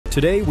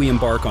Today, we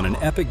embark on an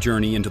epic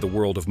journey into the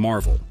world of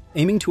Marvel,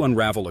 aiming to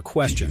unravel a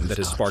question that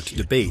has sparked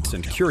debates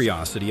and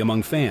curiosity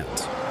among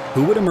fans.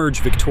 Who would emerge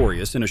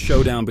victorious in a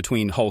showdown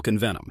between Hulk and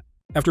Venom?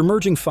 After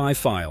merging 5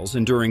 files,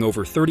 enduring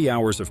over 30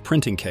 hours of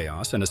printing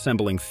chaos and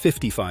assembling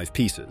 55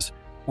 pieces,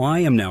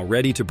 I am now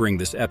ready to bring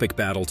this epic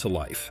battle to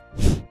life.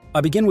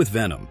 I begin with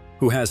Venom,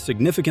 who has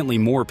significantly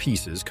more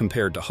pieces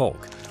compared to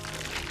Hulk.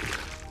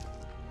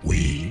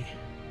 We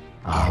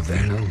are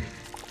Venom.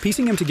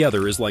 Piecing him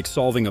together is like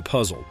solving a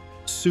puzzle.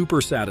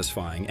 Super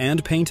satisfying,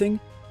 and painting?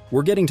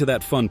 We're getting to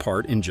that fun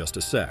part in just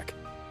a sec.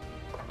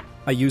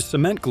 I use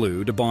cement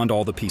glue to bond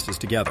all the pieces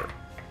together.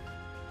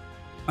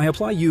 I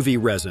apply UV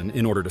resin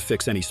in order to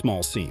fix any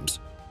small seams.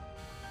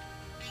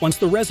 Once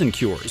the resin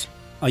cures,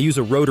 I use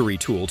a rotary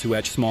tool to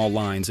etch small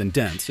lines and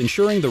dents,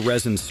 ensuring the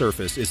resin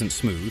surface isn't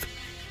smooth,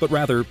 but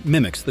rather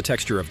mimics the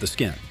texture of the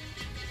skin.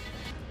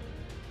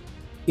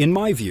 In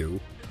my view,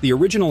 the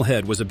original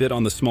head was a bit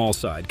on the small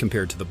side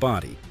compared to the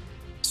body,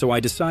 so I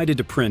decided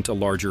to print a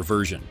larger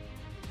version.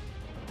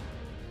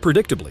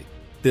 Predictably,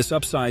 this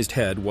upsized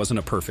head wasn't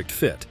a perfect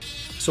fit,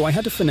 so I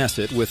had to finesse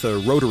it with a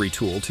rotary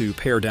tool to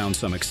pare down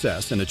some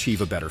excess and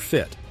achieve a better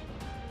fit.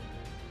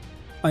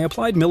 I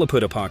applied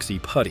milliput epoxy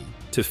putty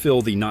to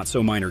fill the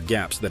not-so-minor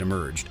gaps that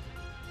emerged.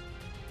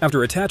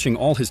 After attaching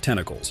all his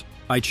tentacles,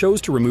 I chose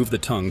to remove the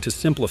tongue to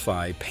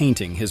simplify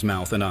painting his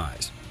mouth and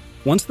eyes.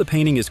 Once the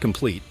painting is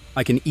complete,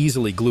 I can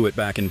easily glue it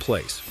back in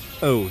place.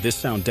 Oh, this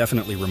sound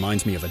definitely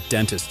reminds me of a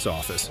dentist's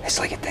office. It's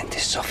like a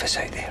dentist's office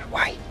out there.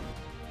 Why?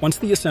 Once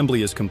the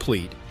assembly is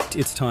complete,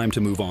 it's time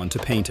to move on to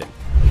painting.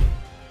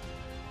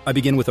 I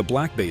begin with a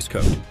black base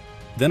coat,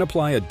 then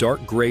apply a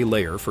dark gray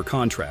layer for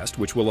contrast,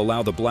 which will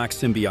allow the black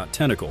symbiote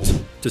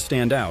tentacles to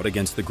stand out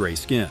against the gray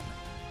skin.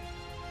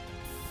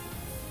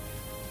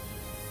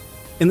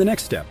 In the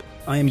next step,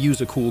 I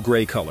use a cool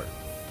gray color,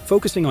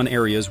 focusing on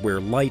areas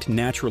where light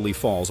naturally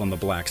falls on the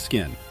black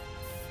skin.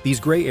 These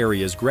gray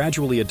areas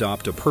gradually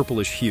adopt a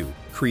purplish hue,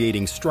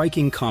 creating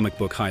striking comic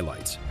book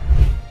highlights.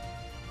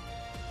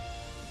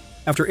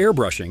 After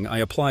airbrushing, I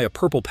apply a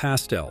purple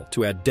pastel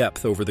to add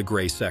depth over the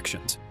gray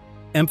sections,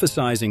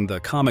 emphasizing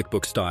the comic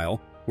book style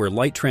where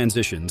light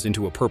transitions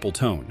into a purple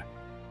tone.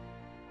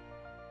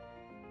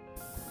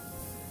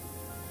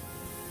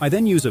 I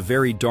then use a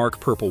very dark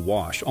purple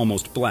wash,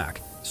 almost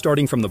black,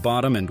 starting from the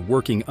bottom and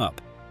working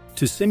up,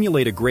 to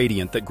simulate a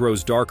gradient that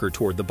grows darker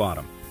toward the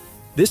bottom.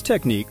 This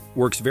technique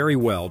works very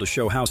well to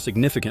show how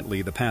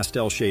significantly the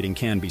pastel shading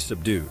can be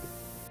subdued.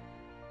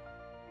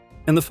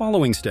 In the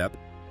following step,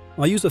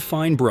 I'll use a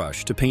fine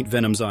brush to paint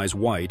Venom's eyes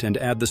white and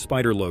add the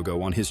spider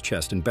logo on his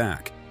chest and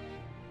back.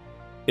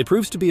 It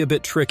proves to be a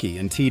bit tricky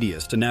and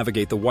tedious to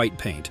navigate the white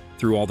paint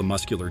through all the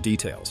muscular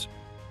details.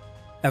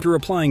 After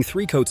applying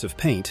 3 coats of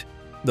paint,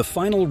 the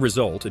final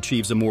result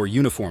achieves a more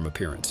uniform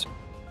appearance.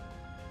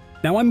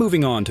 Now I'm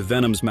moving on to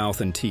Venom's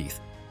mouth and teeth.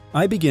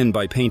 I begin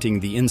by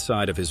painting the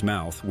inside of his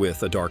mouth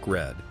with a dark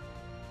red.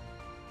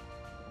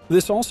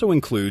 This also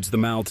includes the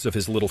mouths of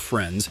his little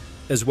friends,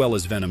 as well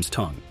as Venom's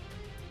tongue.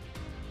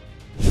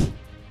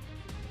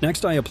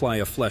 Next, I apply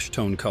a flesh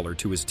tone color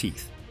to his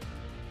teeth.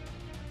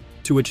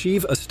 To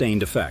achieve a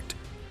stained effect,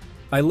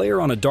 I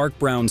layer on a dark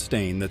brown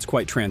stain that's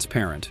quite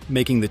transparent,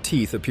 making the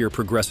teeth appear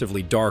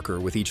progressively darker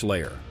with each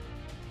layer.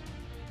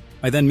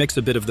 I then mix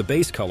a bit of the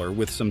base color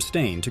with some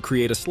stain to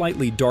create a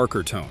slightly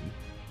darker tone,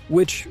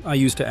 which I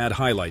use to add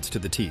highlights to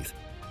the teeth.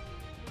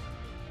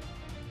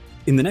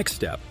 In the next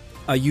step,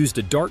 I used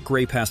a dark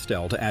gray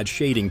pastel to add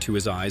shading to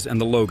his eyes and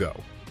the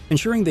logo,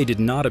 ensuring they did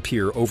not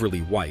appear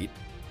overly white.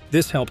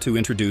 This helped to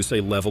introduce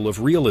a level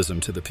of realism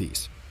to the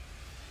piece.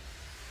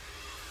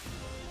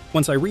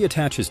 Once I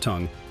reattach his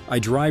tongue, I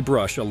dry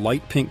brush a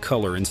light pink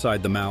color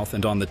inside the mouth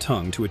and on the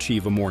tongue to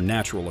achieve a more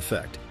natural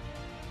effect.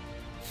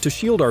 To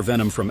shield our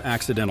Venom from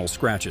accidental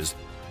scratches,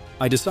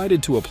 I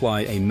decided to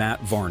apply a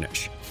matte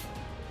varnish.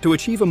 To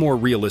achieve a more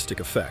realistic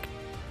effect,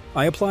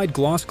 I applied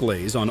gloss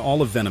glaze on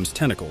all of Venom's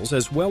tentacles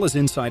as well as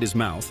inside his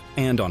mouth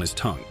and on his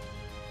tongue.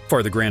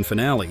 For the grand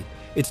finale,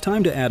 it's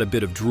time to add a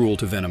bit of drool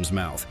to Venom's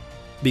mouth,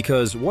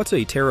 because what's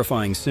a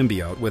terrifying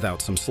symbiote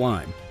without some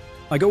slime?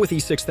 I go with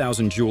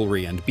E6000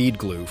 jewelry and bead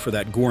glue for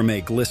that gourmet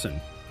glisten.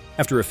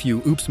 After a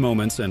few oops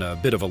moments and a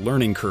bit of a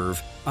learning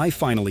curve, I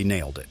finally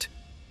nailed it.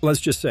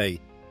 Let's just say,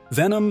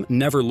 Venom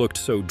never looked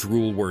so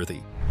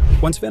drool-worthy.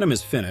 Once Venom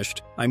is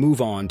finished, I move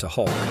on to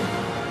Hulk.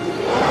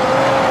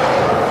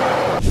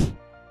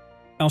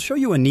 I'll show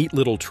you a neat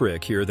little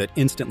trick here that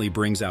instantly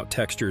brings out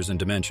textures and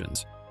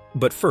dimensions.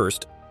 But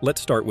first, let's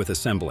start with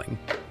assembling.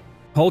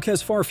 Hulk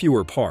has far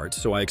fewer parts,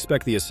 so I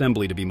expect the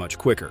assembly to be much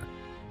quicker.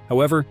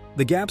 However,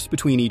 the gaps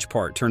between each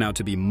part turn out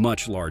to be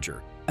much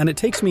larger, and it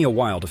takes me a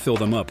while to fill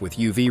them up with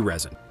UV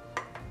resin.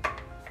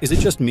 Is it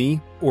just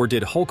me, or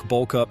did Hulk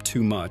bulk up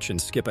too much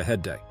and skip a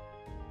head day?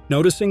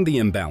 Noticing the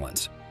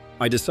imbalance,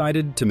 I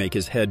decided to make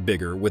his head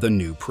bigger with a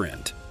new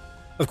print.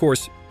 Of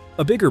course,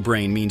 a bigger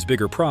brain means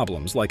bigger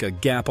problems, like a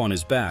gap on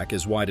his back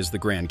as wide as the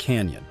Grand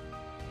Canyon.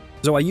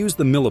 So I use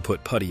the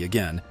milliput putty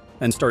again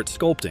and start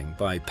sculpting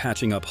by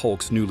patching up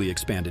Hulk's newly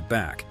expanded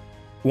back.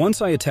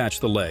 Once I attach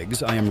the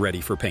legs, I am ready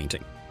for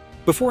painting.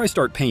 Before I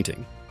start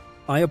painting,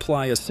 I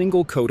apply a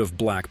single coat of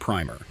black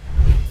primer.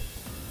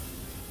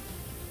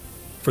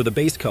 For the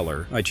base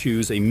color, I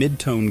choose a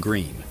mid-tone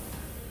green.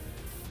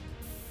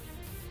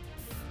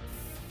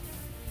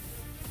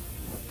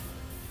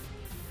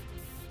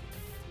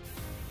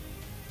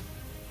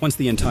 Once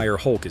the entire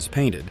Hulk is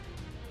painted,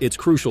 it's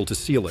crucial to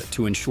seal it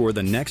to ensure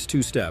the next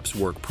two steps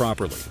work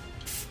properly.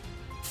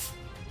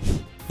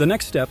 The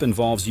next step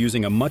involves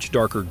using a much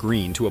darker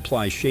green to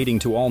apply shading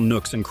to all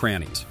nooks and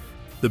crannies.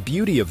 The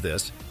beauty of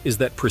this is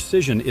that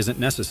precision isn't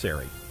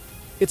necessary.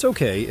 It's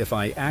okay if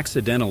I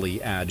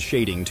accidentally add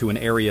shading to an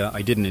area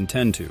I didn't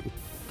intend to.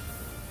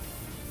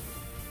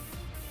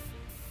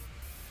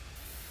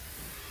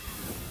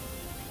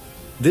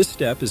 This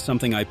step is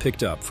something I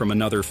picked up from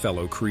another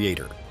fellow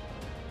creator.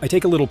 I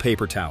take a little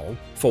paper towel,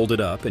 fold it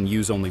up, and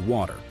use only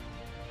water.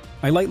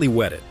 I lightly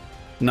wet it,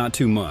 not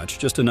too much,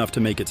 just enough to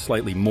make it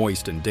slightly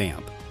moist and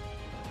damp.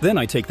 Then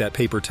I take that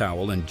paper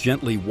towel and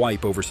gently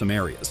wipe over some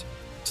areas,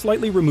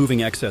 slightly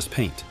removing excess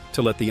paint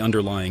to let the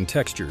underlying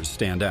textures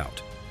stand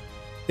out.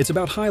 It's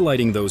about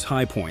highlighting those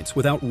high points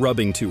without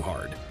rubbing too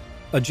hard.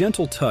 A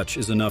gentle touch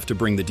is enough to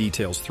bring the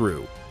details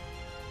through.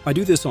 I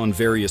do this on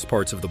various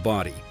parts of the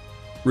body,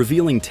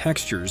 revealing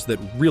textures that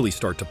really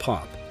start to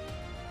pop.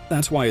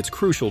 That's why it's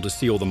crucial to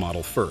seal the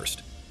model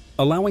first,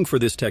 allowing for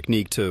this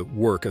technique to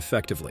work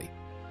effectively.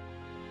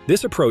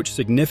 This approach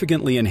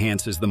significantly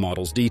enhances the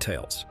model's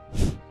details.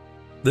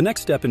 The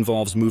next step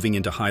involves moving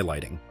into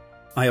highlighting.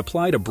 I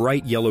applied a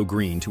bright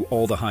yellow-green to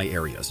all the high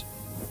areas.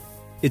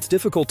 It's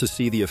difficult to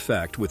see the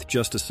effect with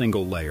just a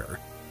single layer,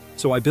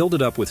 so I build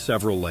it up with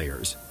several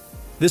layers.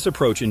 This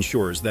approach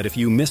ensures that if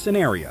you miss an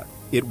area,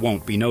 it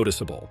won't be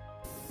noticeable.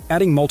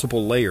 Adding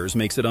multiple layers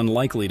makes it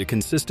unlikely to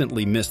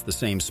consistently miss the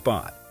same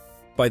spot.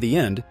 By the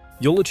end,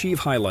 you'll achieve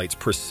highlights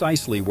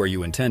precisely where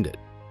you intended.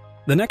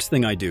 The next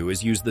thing I do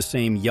is use the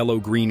same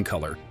yellow-green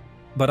color,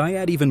 but I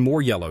add even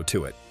more yellow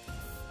to it.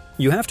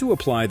 You have to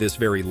apply this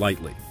very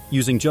lightly,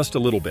 using just a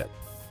little bit.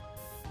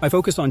 I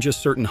focus on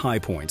just certain high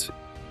points,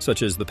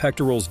 such as the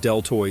pectorals,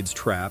 deltoids,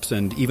 traps,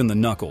 and even the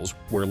knuckles,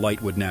 where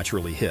light would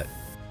naturally hit.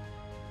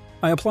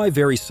 I apply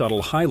very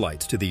subtle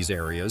highlights to these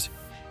areas,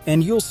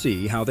 and you'll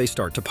see how they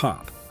start to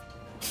pop.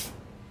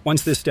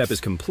 Once this step is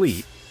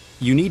complete,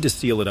 you need to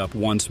seal it up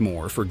once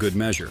more for good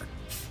measure.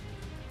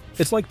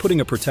 It's like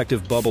putting a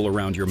protective bubble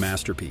around your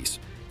masterpiece,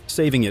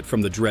 saving it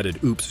from the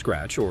dreaded oops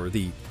scratch or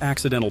the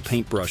accidental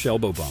paintbrush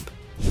elbow bump.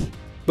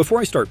 Before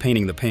I start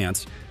painting the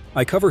pants,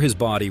 I cover his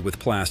body with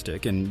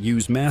plastic and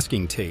use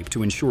masking tape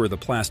to ensure the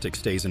plastic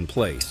stays in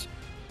place.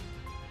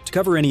 To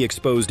cover any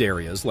exposed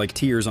areas, like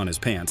tears on his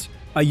pants,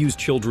 I use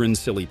children's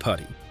silly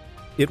putty.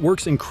 It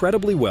works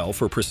incredibly well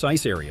for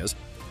precise areas,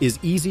 is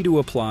easy to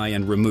apply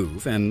and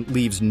remove, and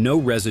leaves no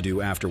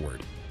residue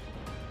afterward.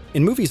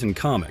 In movies and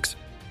comics,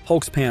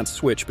 Hulk's pants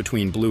switch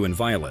between blue and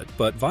violet,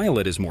 but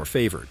violet is more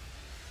favored.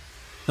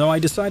 So I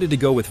decided to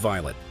go with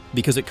violet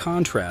because it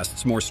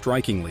contrasts more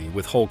strikingly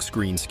with Hulk's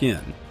green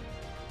skin.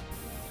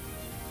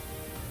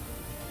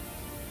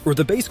 For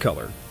the base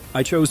color,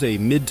 I chose a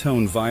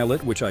mid-tone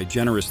violet, which I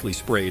generously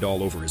sprayed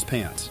all over his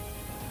pants.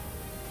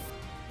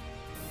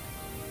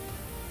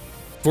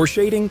 For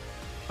shading,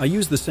 I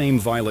use the same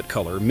violet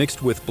color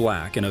mixed with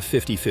black in a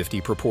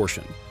 50-50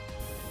 proportion.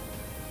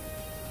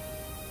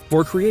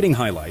 For creating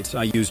highlights,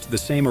 I used the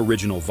same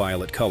original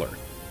violet color,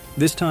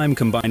 this time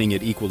combining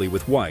it equally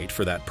with white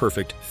for that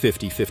perfect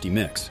 50-50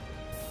 mix.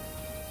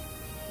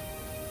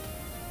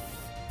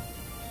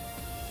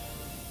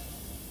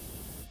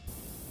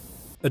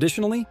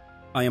 Additionally,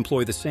 I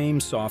employ the same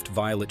soft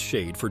violet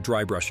shade for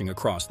dry brushing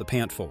across the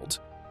pant folds,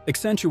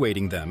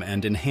 accentuating them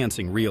and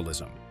enhancing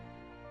realism.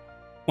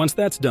 Once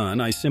that's done,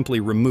 I simply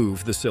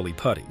remove the silly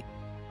putty.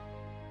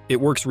 It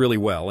works really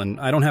well, and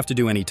I don't have to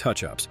do any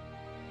touch-ups.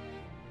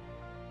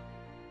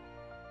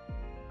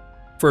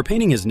 For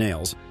painting his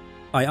nails,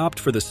 I opt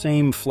for the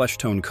same flesh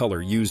tone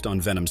color used on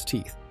Venom's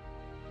teeth.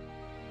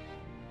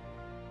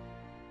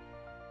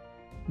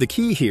 The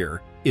key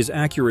here is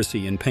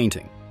accuracy in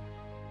painting.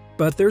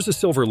 But there's a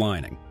silver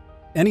lining.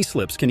 Any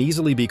slips can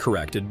easily be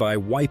corrected by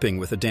wiping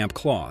with a damp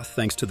cloth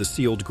thanks to the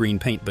sealed green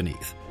paint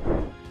beneath.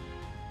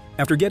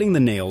 After getting the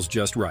nails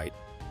just right,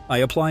 I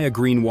apply a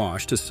green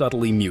wash to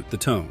subtly mute the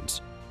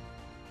tones.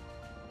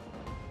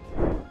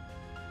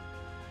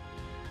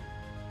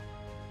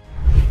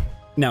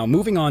 Now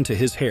moving on to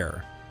his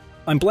hair,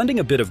 I'm blending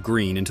a bit of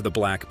green into the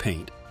black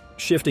paint,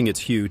 shifting its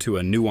hue to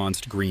a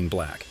nuanced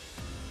green-black.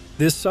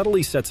 This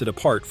subtly sets it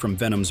apart from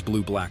Venom's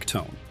blue-black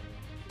tone.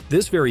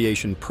 This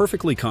variation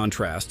perfectly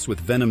contrasts with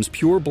Venom's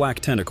pure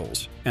black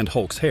tentacles and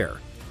Hulk's hair,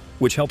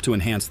 which help to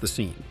enhance the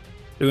scene.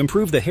 To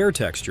improve the hair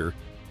texture,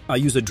 I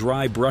use a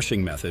dry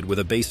brushing method with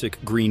a basic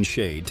green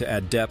shade to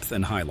add depth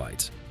and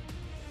highlights.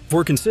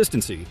 For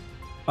consistency,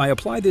 I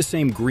apply this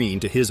same green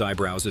to his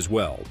eyebrows as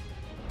well.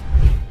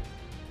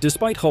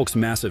 Despite Hulk's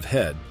massive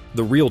head,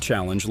 the real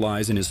challenge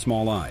lies in his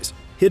small eyes,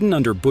 hidden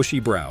under bushy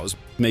brows,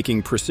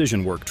 making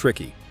precision work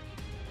tricky.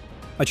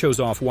 I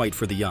chose off-white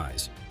for the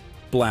eyes,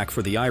 black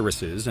for the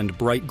irises, and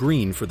bright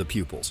green for the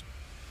pupils.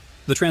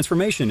 The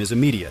transformation is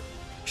immediate.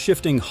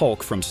 shifting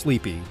Hulk from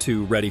sleepy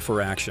to ready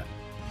for action.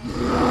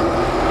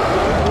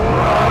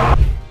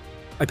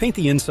 I paint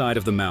the inside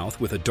of the mouth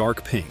with a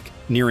dark pink,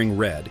 nearing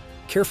red,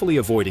 carefully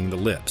avoiding the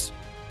lips.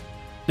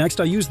 Next,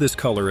 I use this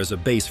color as a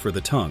base for the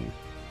tongue,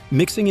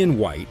 mixing in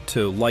white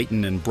to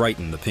lighten and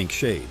brighten the pink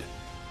shade.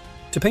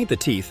 To paint the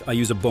teeth, I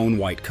use a bone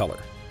white color.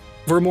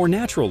 For a more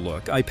natural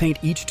look, I paint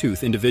each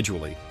tooth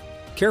individually,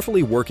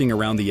 carefully working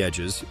around the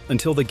edges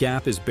until the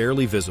gap is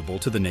barely visible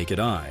to the naked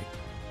eye.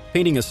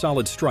 Painting a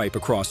solid stripe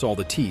across all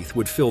the teeth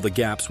would fill the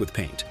gaps with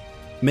paint,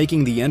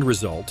 making the end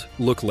result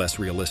look less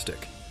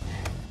realistic.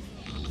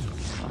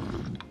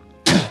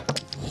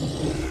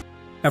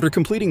 After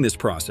completing this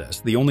process,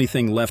 the only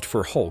thing left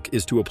for Hulk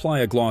is to apply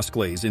a gloss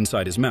glaze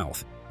inside his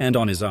mouth and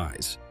on his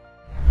eyes.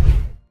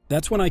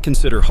 That's when I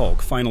consider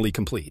Hulk finally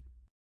complete.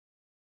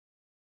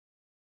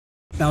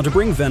 Now, to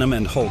bring Venom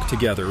and Hulk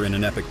together in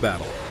an epic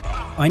battle,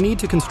 I need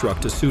to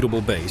construct a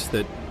suitable base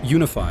that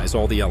unifies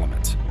all the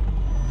elements.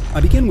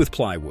 I begin with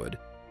plywood,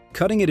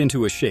 cutting it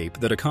into a shape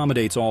that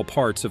accommodates all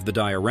parts of the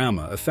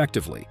diorama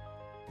effectively.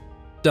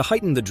 To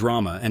heighten the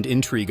drama and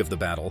intrigue of the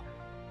battle,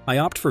 I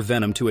opt for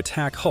Venom to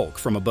attack Hulk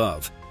from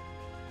above.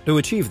 To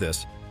achieve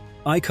this,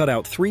 I cut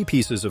out 3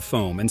 pieces of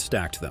foam and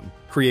stacked them,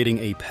 creating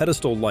a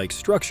pedestal-like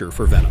structure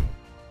for Venom.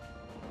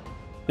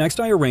 Next,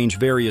 I arrange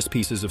various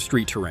pieces of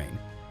street terrain,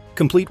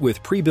 complete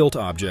with pre-built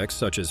objects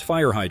such as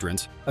fire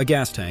hydrants, a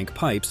gas tank,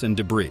 pipes, and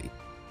debris.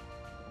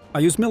 I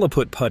use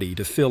Milliput putty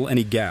to fill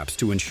any gaps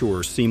to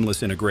ensure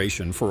seamless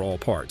integration for all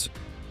parts.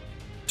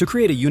 To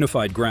create a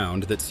unified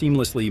ground that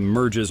seamlessly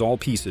merges all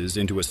pieces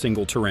into a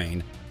single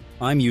terrain,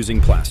 I'm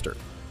using plaster.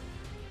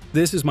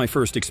 This is my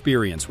first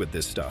experience with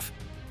this stuff,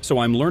 so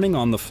I'm learning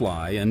on the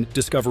fly and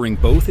discovering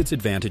both its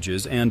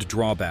advantages and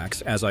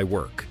drawbacks as I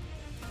work.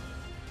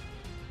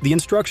 The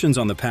instructions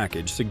on the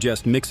package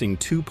suggest mixing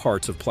 2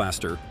 parts of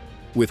plaster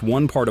with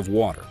 1 part of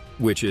water,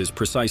 which is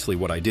precisely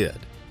what I did.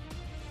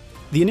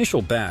 The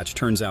initial batch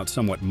turns out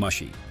somewhat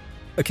mushy,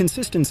 a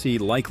consistency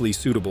likely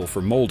suitable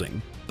for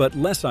molding, but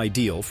less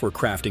ideal for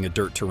crafting a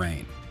dirt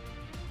terrain.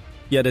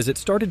 Yet as it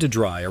started to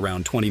dry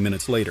around 20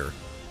 minutes later,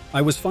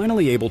 I was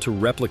finally able to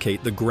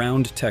replicate the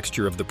ground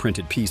texture of the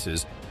printed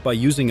pieces by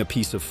using a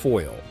piece of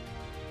foil.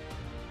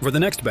 For the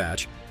next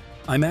batch,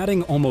 I'm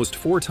adding almost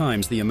 4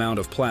 times the amount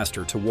of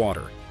plaster to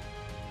water.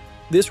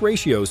 This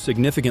ratio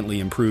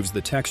significantly improves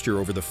the texture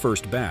over the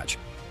first batch,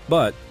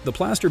 but the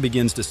plaster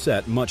begins to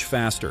set much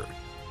faster.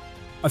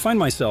 I find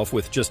myself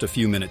with just a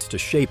few minutes to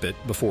shape it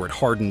before it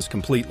hardens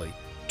completely,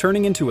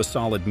 turning into a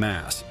solid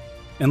mass.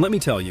 And let me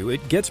tell you,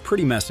 it gets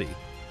pretty messy.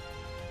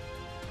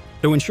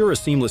 To ensure a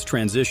seamless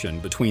transition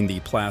between the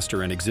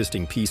plaster and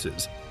existing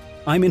pieces,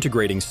 I'm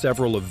integrating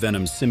several of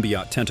Venom's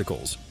symbiote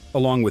tentacles,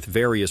 along with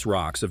various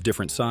rocks of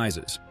different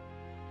sizes.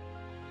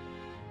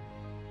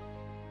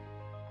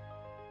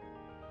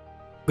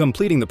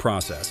 Completing the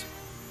process,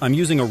 I'm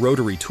using a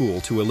rotary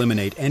tool to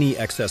eliminate any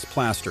excess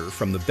plaster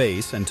from the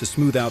base and to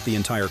smooth out the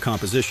entire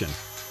composition,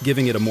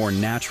 giving it a more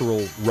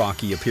natural,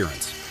 rocky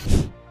appearance.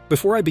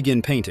 Before I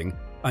begin painting,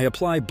 I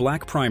apply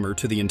black primer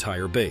to the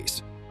entire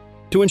base.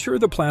 To ensure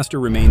the plaster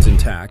remains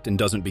intact and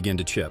doesn't begin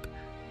to chip,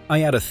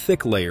 I add a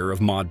thick layer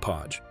of Mod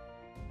Podge.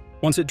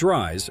 Once it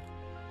dries,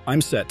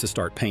 I'm set to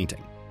start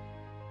painting.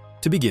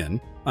 To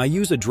begin, I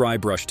use a dry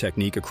brush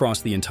technique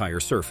across the entire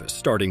surface,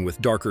 starting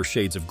with darker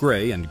shades of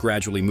gray and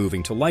gradually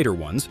moving to lighter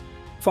ones,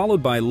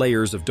 followed by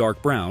layers of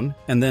dark brown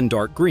and then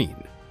dark green.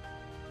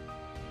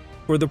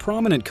 For the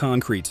prominent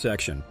concrete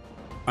section,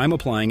 I'm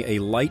applying a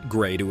light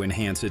gray to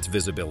enhance its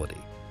visibility.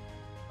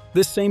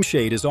 This same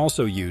shade is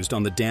also used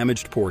on the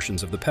damaged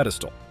portions of the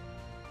pedestal.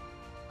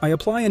 I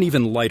apply an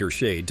even lighter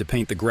shade to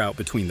paint the grout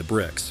between the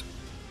bricks.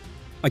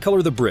 I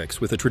color the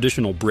bricks with a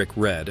traditional brick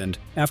red, and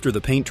after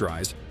the paint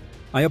dries,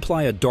 I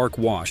apply a dark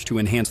wash to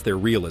enhance their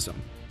realism,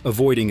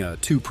 avoiding a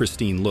too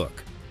pristine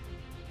look.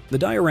 The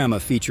diorama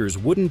features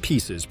wooden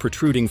pieces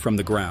protruding from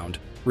the ground,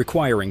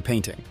 requiring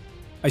painting.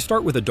 I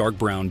start with a dark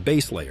brown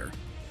base layer,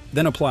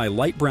 then apply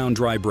light brown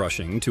dry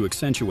brushing to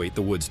accentuate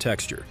the wood's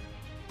texture.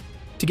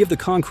 To give the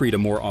concrete a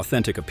more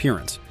authentic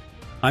appearance,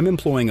 I'm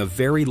employing a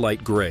very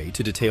light gray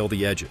to detail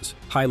the edges,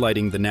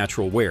 highlighting the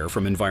natural wear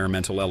from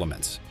environmental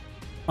elements.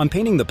 I'm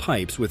painting the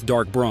pipes with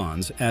dark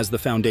bronze as the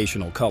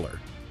foundational color.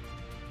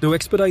 To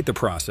expedite the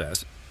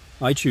process,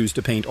 I choose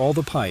to paint all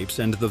the pipes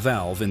and the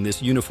valve in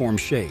this uniform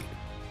shade.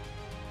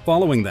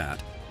 Following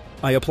that,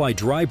 I apply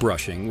dry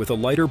brushing with a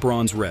lighter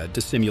bronze red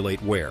to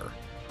simulate wear.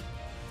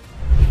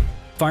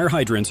 Fire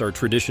hydrants are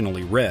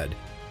traditionally red,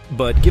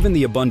 but given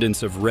the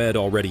abundance of red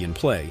already in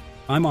play,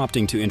 I'm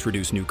opting to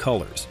introduce new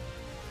colors.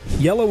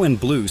 Yellow and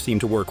blue seem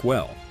to work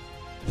well.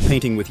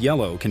 Painting with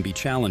yellow can be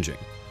challenging,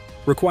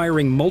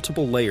 requiring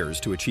multiple layers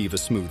to achieve a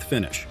smooth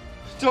finish.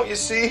 Don't you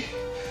see?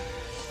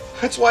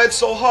 That's why it's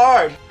so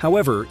hard.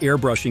 However,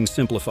 airbrushing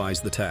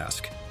simplifies the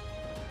task.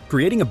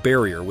 Creating a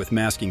barrier with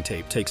masking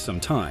tape takes some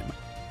time,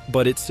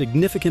 but it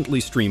significantly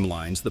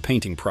streamlines the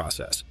painting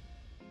process.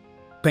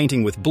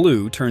 Painting with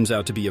blue turns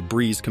out to be a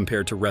breeze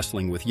compared to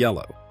wrestling with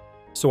yellow,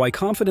 so I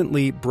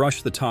confidently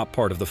brush the top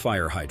part of the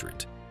fire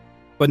hydrant.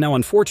 But now,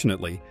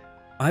 unfortunately,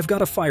 I've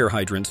got a fire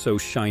hydrant so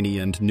shiny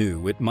and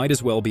new, it might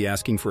as well be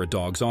asking for a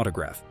dog's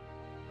autograph.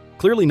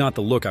 Clearly not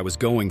the look I was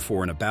going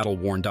for in a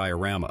battle-worn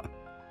diorama.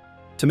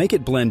 To make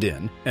it blend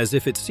in, as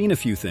if it's seen a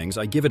few things,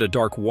 I give it a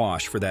dark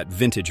wash for that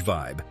vintage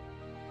vibe.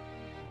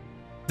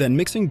 Then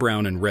mixing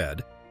brown and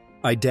red,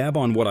 I dab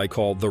on what I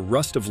call the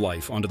rust of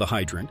life onto the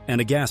hydrant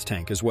and a gas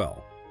tank as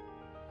well.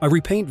 I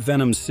repaint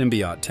Venom's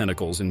symbiote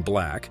tentacles in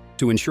black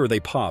to ensure they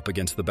pop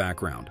against the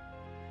background.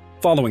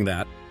 Following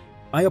that,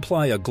 I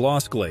apply a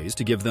gloss glaze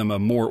to give them a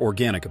more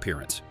organic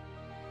appearance.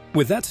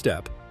 With that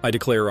step, I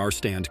declare our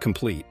stand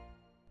complete.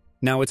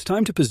 Now it's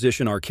time to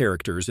position our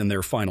characters in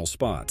their final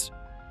spots.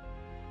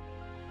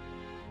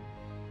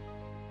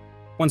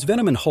 Once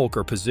Venom and Hulk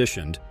are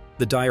positioned,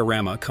 the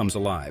diorama comes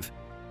alive.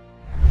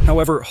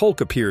 However,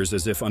 Hulk appears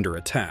as if under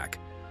attack,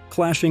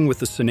 clashing with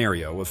the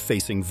scenario of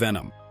facing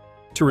Venom.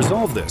 To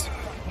resolve this,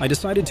 I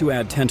decided to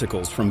add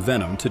tentacles from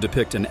Venom to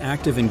depict an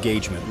active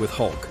engagement with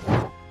Hulk.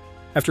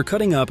 After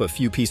cutting up a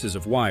few pieces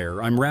of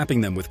wire, I'm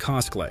wrapping them with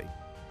cosplay.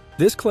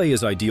 This clay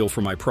is ideal for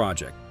my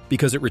project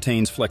because it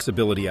retains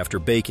flexibility after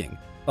baking,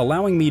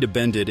 allowing me to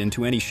bend it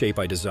into any shape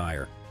I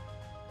desire.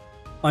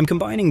 I'm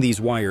combining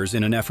these wires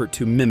in an effort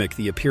to mimic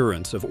the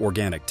appearance of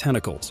organic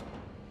tentacles.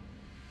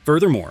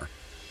 Furthermore,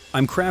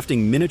 I'm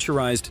crafting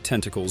miniaturized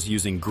tentacles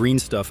using green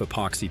stuff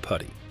epoxy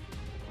putty.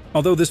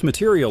 Although this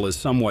material is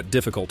somewhat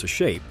difficult to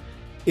shape,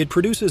 it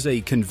produces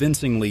a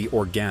convincingly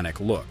organic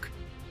look.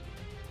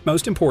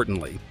 Most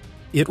importantly,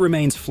 it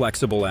remains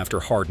flexible after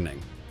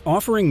hardening,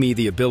 offering me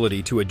the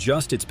ability to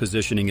adjust its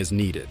positioning as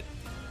needed.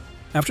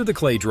 After the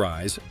clay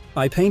dries,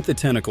 I paint the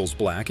tentacles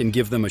black and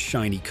give them a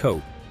shiny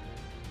coat.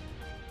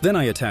 Then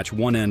I attach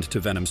one end to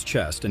Venom's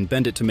chest and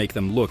bend it to make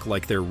them look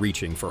like they're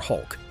reaching for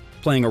Hulk,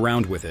 playing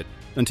around with it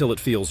until it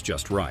feels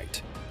just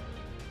right.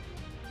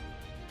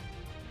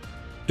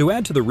 To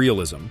add to the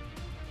realism,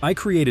 I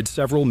created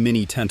several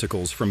mini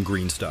tentacles from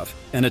green stuff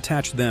and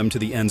attached them to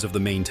the ends of the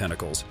main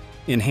tentacles,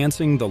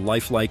 enhancing the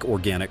lifelike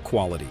organic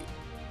quality.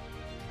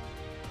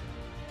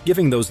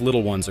 Giving those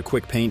little ones a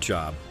quick paint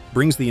job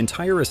brings the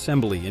entire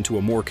assembly into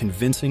a more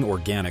convincing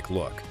organic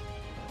look.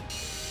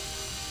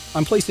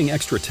 I'm placing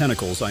extra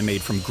tentacles I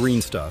made from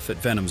green stuff at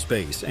Venom's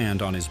base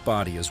and on his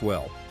body as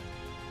well.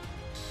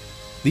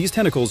 These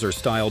tentacles are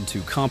styled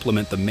to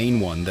complement the main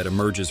one that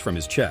emerges from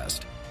his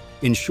chest,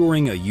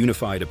 ensuring a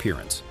unified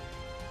appearance.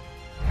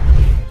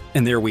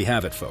 And there we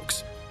have it,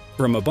 folks.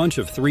 From a bunch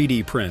of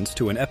 3D prints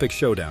to an epic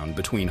showdown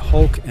between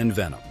Hulk and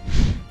Venom.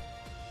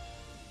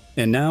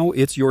 And now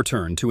it's your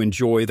turn to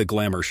enjoy the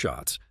glamour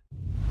shots.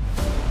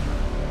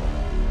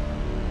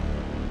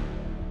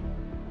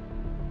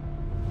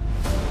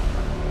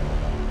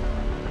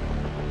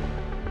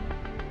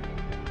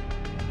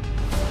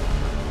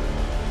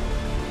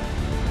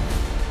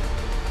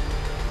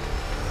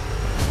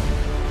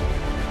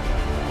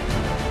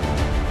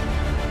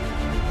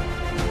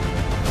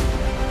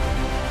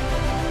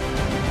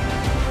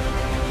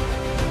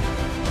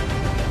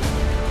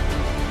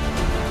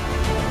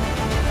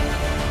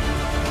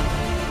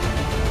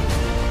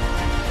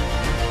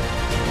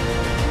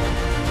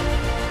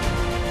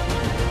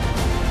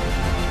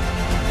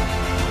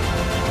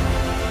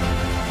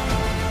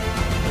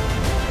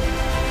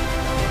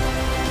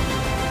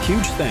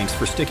 Huge thanks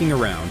for sticking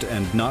around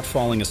and not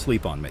falling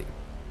asleep on me.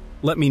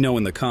 Let me know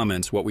in the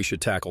comments what we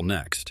should tackle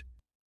next.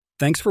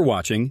 Thanks for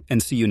watching,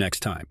 and see you next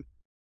time.